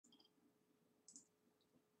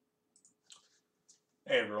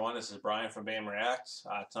Hey everyone, this is Brian from Band Reacts.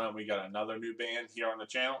 Tonight we got another new band here on the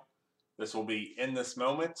channel. This will be In This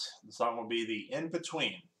Moment. The song will be the In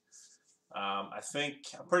Between. I'm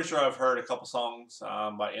pretty sure I've heard a couple songs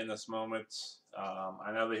by In This Moment.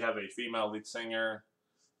 I know they have a female lead singer.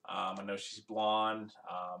 I know she's blonde.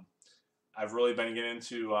 I've really been getting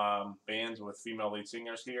into bands with female lead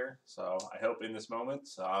singers here, so I hope In This Moment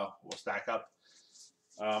will stack up.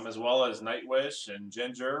 As well as Nightwish and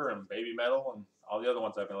Ginger and Baby Metal and all the other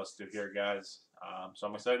ones I've been listening to here, guys. So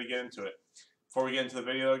I'm excited to get into it. Before we get into the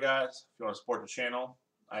video, guys, if you want to support the channel,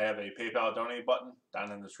 I have a PayPal donate button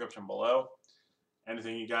down in the description below.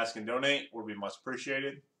 Anything you guys can donate will be much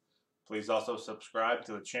appreciated. Please also subscribe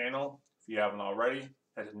to the channel if you haven't already.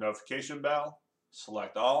 Hit the notification bell,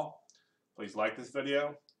 select all. Please like this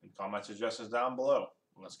video and comment suggestions down below.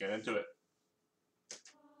 Let's get into it.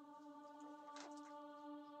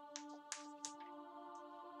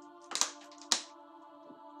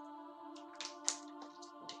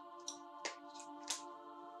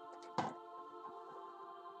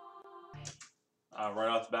 Right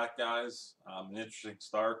off the bat, guys, an interesting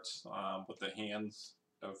start with the hands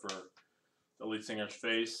over the lead singer's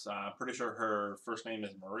face. I'm pretty sure her first name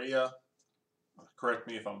is Maria. Correct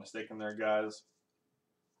me if I'm mistaken there, guys.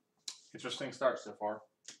 Interesting start so far.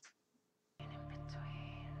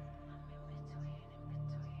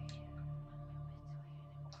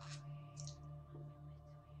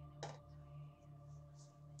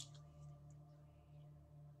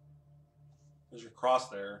 There's your cross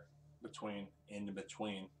there between, in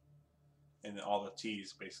between, and all the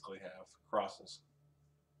T's basically have crosses.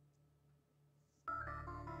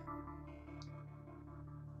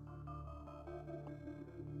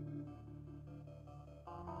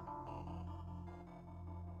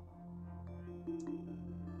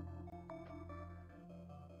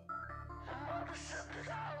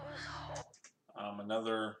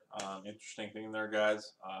 Another interesting thing there,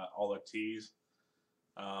 guys, all the T's,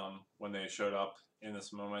 when they showed up in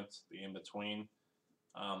this moment, the in-between,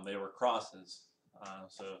 they were crosses.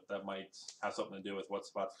 So that might have something to do with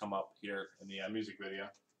what's about to come up here in the music video.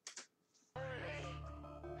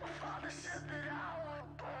 My father said that I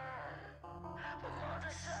would burn. My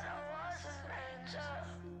mother said I was an angel.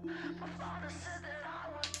 My father said that I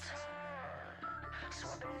would turn. So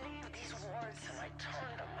I believed these words and I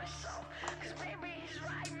turned on myself. Cause maybe he's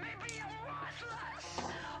right, maybe I'm worthless.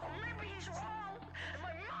 Or maybe he's wrong and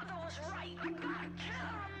my mother was right. I got a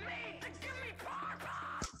killer in me to give me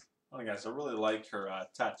purpose. Oh, guys, I really like her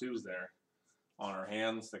tattoos there on her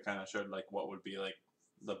hands that kind of showed like what would be like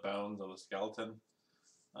the bones of a skeleton.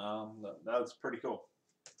 That's pretty cool.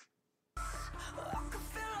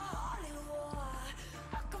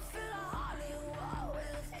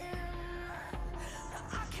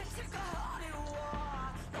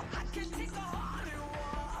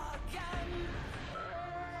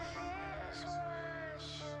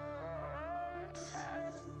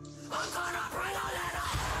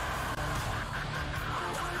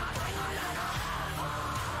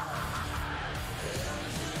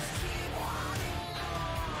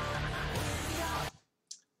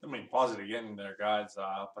 Pause it again there, guys,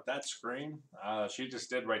 but that scream she just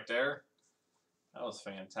did right there, that was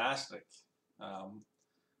fantastic.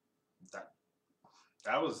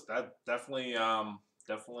 That definitely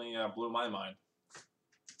blew my mind.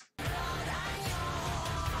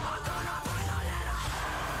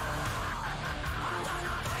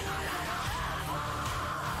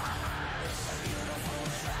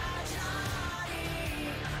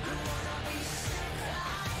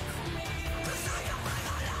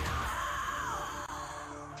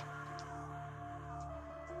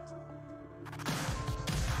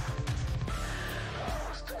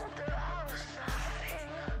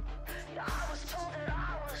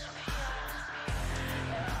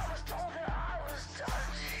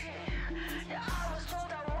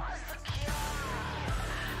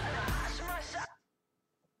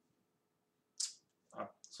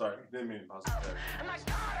 Sorry, didn't mean to pause it there. And I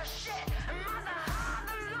got a shit, and mother,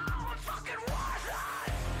 the law, I'm fucking worthless.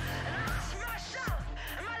 And I ask myself,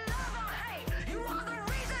 am I love or hate? You are the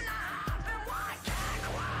reason I have and why I can't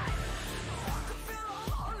quit. I can feel a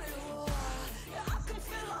holy war, yeah, I can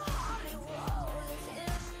feel a holy war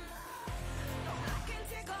within. No, I can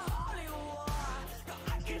take a holy war, no,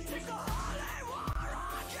 I can take a holy war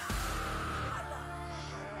on God.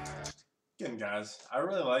 Again, guys, I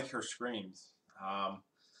really like her screams.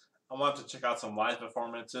 I want to check out some live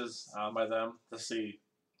performances by them to see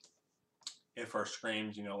if her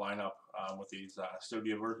screams, line up with these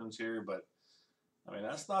studio versions here. But I mean,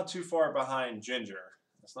 that's not too far behind Ginger.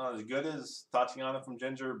 It's not as good as Tatiana from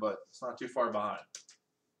Ginger, but it's not too far behind.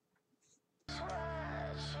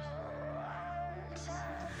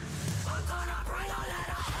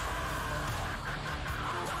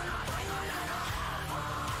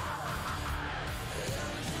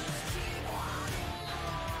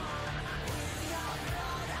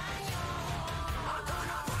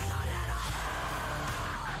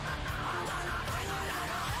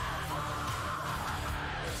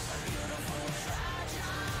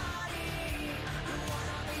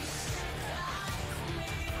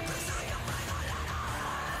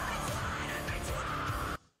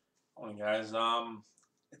 guys.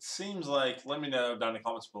 It seems like, let me know down in the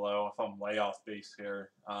comments below if I'm way off base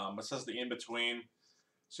here. It says the in between.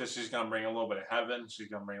 So she's gonna bring a little bit of heaven. She's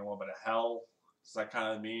gonna bring a little bit of hell. Does that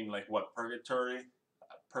kind of mean like what purgatory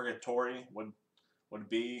would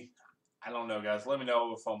be? I don't know, guys. Let me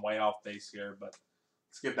know if I'm way off base here, but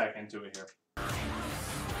let's get back into it here.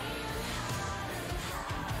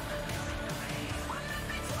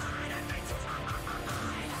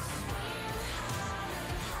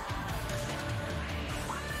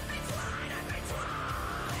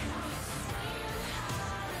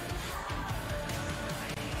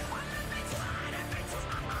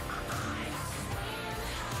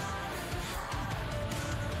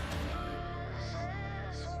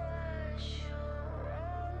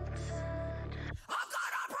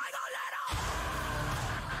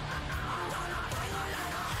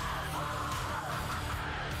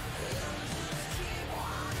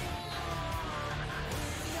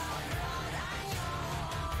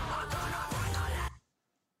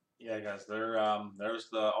 Yeah, guys, there's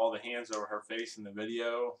all the hands over her face in the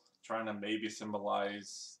video, trying to maybe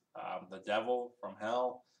symbolize the devil from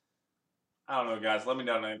hell. I don't know, guys. Let me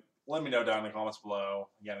know down in the comments below.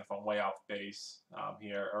 Again, if I'm way off base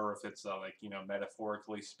here, or if it's like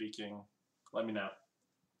metaphorically speaking. Let me know.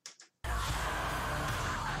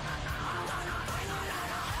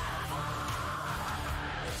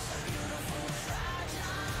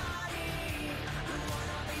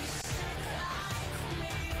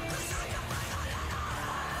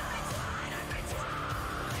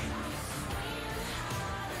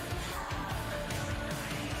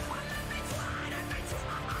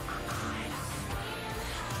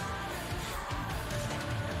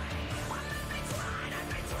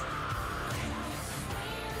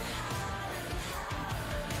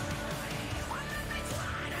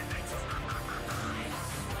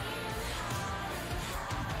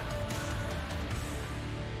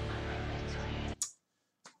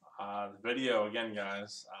 The video again,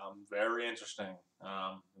 guys, very interesting,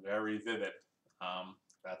 very vivid.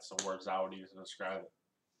 That's the words I would use to describe it.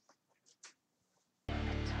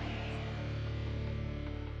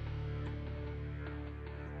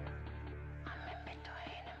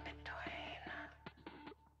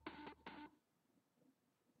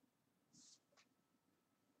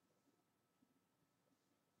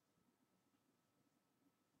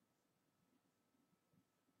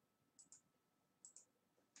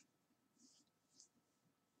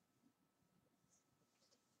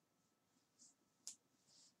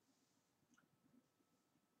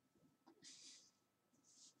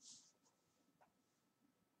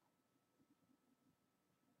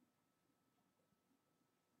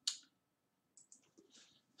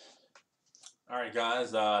 All right,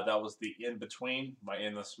 guys, that was the In Between by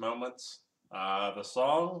Endless Moments. The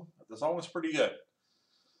song was pretty good.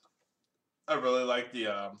 I really liked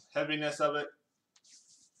the heaviness of it.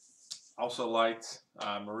 Also liked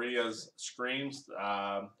Maria's screams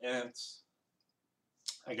in it.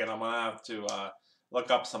 Again, I'm gonna have to look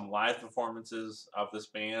up some live performances of this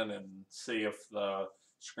band and see if the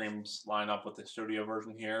screams line up with the studio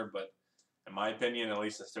version here. But in my opinion, at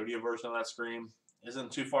least the studio version of that scream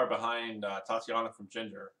isn't too far behind Tatiana from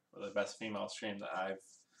Ginger, for the best female scream that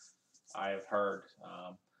I've heard.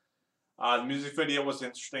 The music video was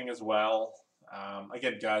interesting as well.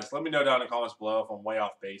 Again, guys, let me know down in the comments below if I'm way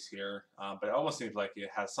off base here. But it almost seems like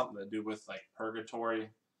it has something to do with like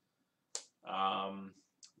purgatory.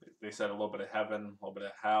 They said a little bit of heaven, a little bit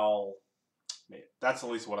of hell. That's at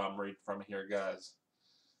least what I'm reading from here, guys.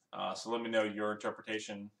 So let me know your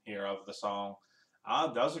interpretation here of the song.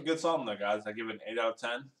 That was a good song though, guys. I give it an 8 out of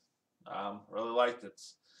 10. Really liked it.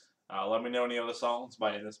 Let me know any other songs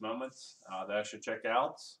by Endless Moments that I should check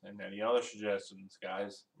out, and any other suggestions,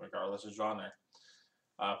 guys, regardless of genre.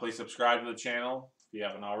 Please subscribe to the channel if you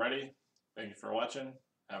haven't already. Thank you for watching.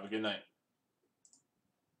 Have a good night.